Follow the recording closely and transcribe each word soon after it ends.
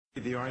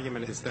The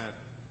argument is that,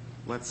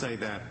 let's say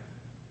that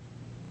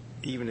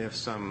even if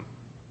some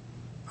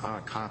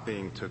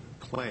copying took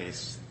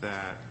place,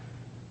 that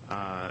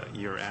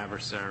your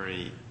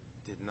adversary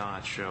did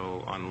not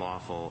show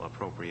unlawful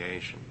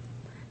appropriation.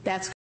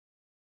 That's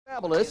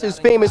Fabulous is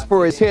famous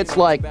for his hits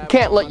like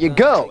Can't Let You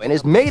Go, and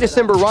his May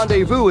December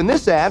rendezvous in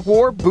this ad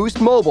for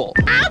Boost Mobile.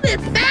 I've been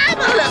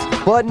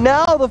fabulous! But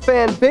now the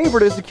fan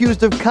favorite is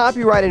accused of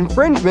copyright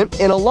infringement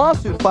in a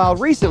lawsuit filed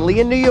recently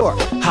in New York.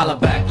 Holla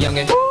back,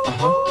 youngin'.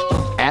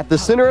 At the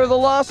center of the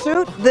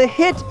lawsuit, the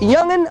hit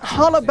Youngin'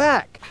 Holla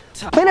Back.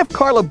 Plaintiff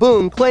Carla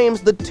Boone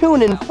claims the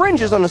tune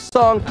infringes on a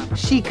song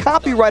she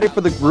copyrighted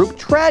for the group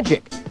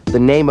Tragic. The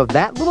name of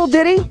that little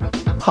ditty?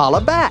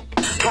 Holla Back.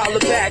 Holla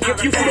back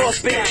if you've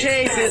lost big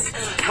chances.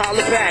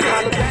 Holla back,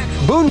 holla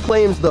back. Boone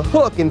claims the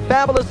hook in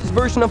Fabulous's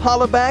version of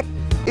Holla Back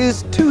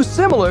is too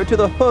similar to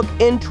the hook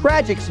in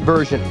Tragic's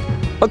version.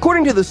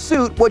 According to the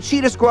suit, what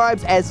she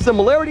describes as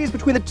similarities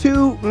between the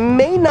two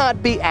may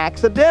not be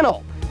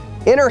accidental.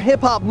 Enter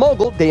hip-hop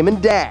mogul Damon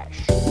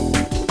Dash.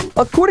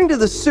 According to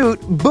the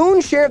suit,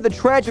 Boone shared the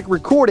Tragic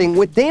recording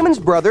with Damon's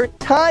brother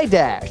Ty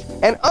Dash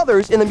and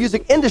others in the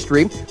music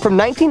industry from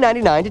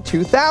 1999 to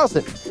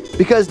 2000.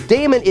 Because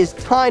Damon is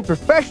tied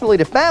professionally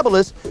to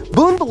Fabulous,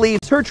 Boone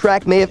believes her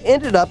track may have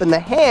ended up in the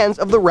hands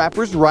of the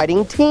rapper's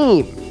writing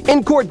team.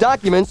 In court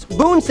documents,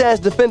 Boone says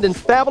defendants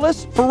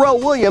Fabulous, Pharrell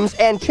Williams,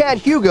 and Chad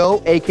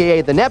Hugo,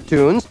 aka the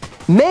Neptunes,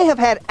 may have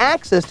had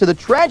access to the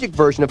Tragic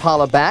version of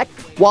Holla Back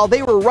while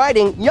they were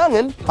writing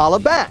Youngin' Holla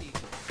Back.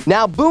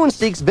 Now Boone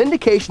seeks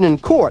vindication in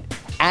court,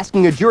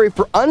 asking a jury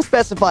for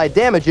unspecified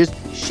damages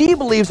she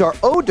believes are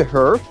owed to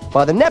her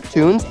by the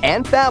Neptunes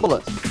and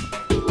Fabulous.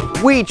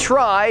 We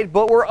tried,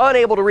 but were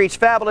unable to reach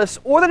Fabulous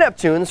or the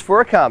Neptunes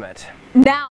for a comment. now.